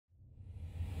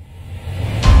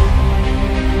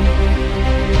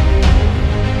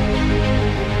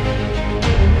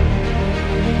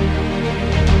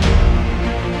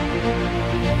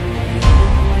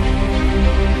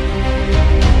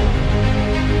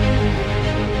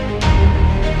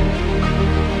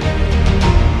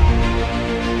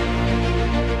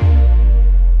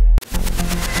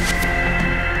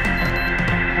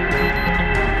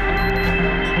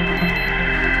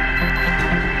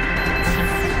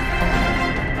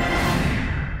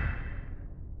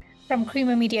From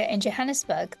Creamer Media in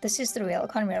Johannesburg, this is the Real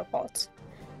Economy Report.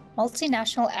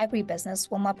 Multinational agribusiness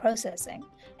Wilmar Processing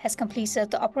has completed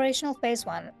the operational phase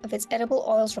 1 of its edible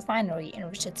oils refinery in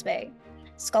Richards Bay.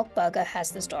 Skulkberger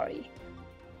has the story.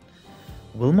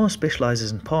 Wilmar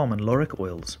specializes in palm and lauric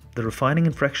oils, the refining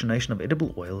and fractionation of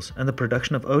edible oils, and the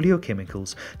production of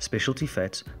oleochemicals, specialty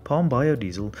fats, palm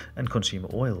biodiesel, and consumer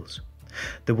oils.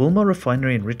 The Wilmar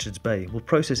refinery in Richards Bay will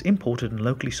process imported and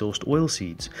locally sourced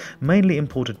oilseeds, mainly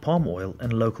imported palm oil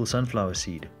and local sunflower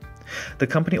seed. The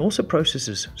company also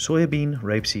processes soybean,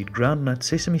 rapeseed, groundnut,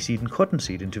 sesame seed, and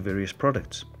cottonseed into various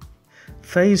products.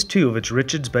 Phase 2 of its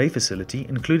Richards Bay facility,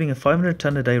 including a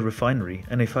 500-ton-a-day refinery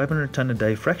and a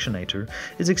 500-ton-a-day fractionator,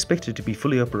 is expected to be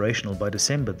fully operational by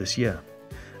December this year.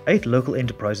 8 local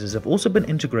enterprises have also been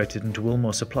integrated into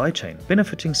Wilmar's supply chain,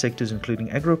 benefiting sectors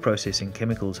including agro-processing,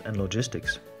 chemicals, and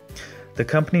logistics. The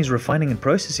company's refining and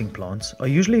processing plants are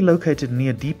usually located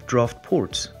near deep draft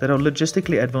ports that are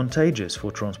logistically advantageous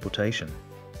for transportation.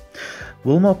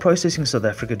 Wilmar Processing South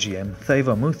Africa GM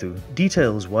Thava Muthu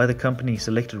details why the company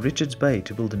selected Richards Bay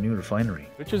to build a new refinery.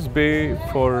 Richards Bay,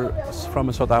 from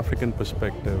a South African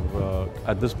perspective,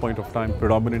 at this point of time,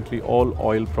 predominantly all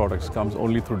oil products comes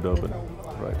only through Durban,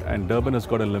 right? And Durban has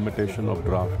got a limitation of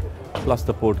draft, plus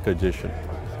the port congestion.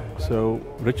 So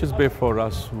Richards Bay for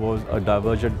us was a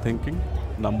divergent thinking.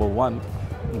 Number one,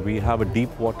 we have a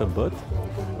deep water berth,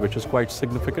 which is quite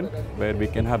significant, where we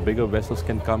can have bigger vessels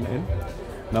can come in.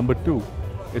 Number two,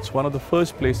 it's one of the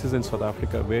first places in South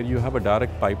Africa where you have a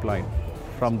direct pipeline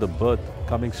from the berth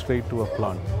coming straight to a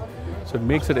plant. So it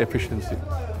makes it efficiency,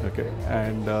 okay?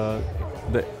 And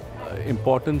the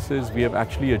importance is we have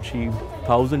actually achieved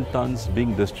 1,000 tons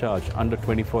being discharged under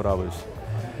 24 hours,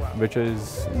 which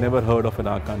is never heard of in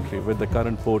our country with the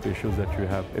current port issues that you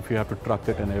have, if you have to truck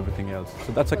it and everything else.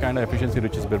 So that's the kind of efficiency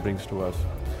Richards Bay brings to us.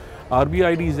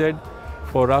 IDZ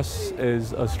for us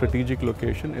is a strategic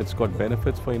location. It's got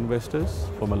benefits for investors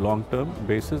from a long-term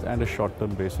basis and a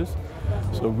short-term basis.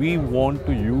 So we want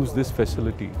to use this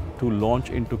facility to launch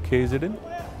into KZN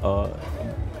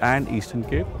and Eastern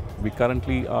Cape. We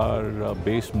currently are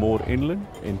based more inland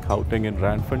in Gauteng and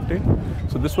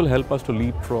Randfontein. So this will help us to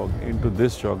leapfrog into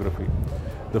this geography.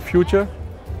 The future,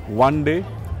 one day,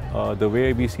 the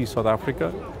way we see South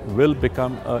Africa will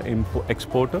become an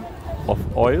exporter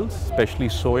of oils, especially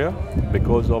soya,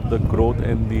 because of the growth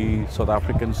in the South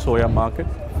African soya market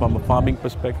from a farming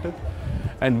perspective.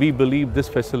 And we believe this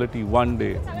facility, one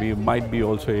day, we might be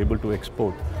also able to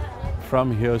export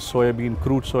from here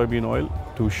crude soybean oil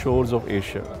to shores of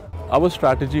Asia. Our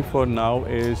strategy for now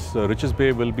is Richards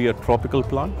Bay will be a tropical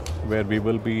plant where we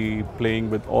will be playing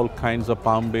with all kinds of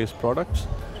palm-based products.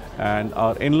 And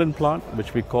our inland plant,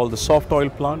 which we call the soft oil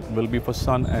plant, will be for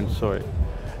sun and soy.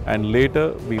 And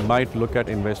later, we might look at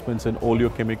investments in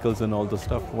oleochemicals and all the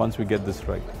stuff once we get this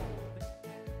right.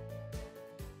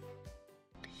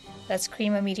 That's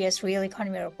Creamer Media's Real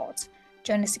Economy Report.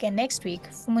 Join us again next week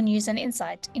for more news and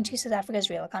insight into South Africa's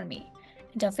real economy.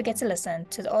 And don't forget to listen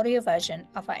to the audio version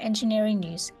of our Engineering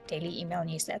News daily email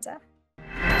newsletter.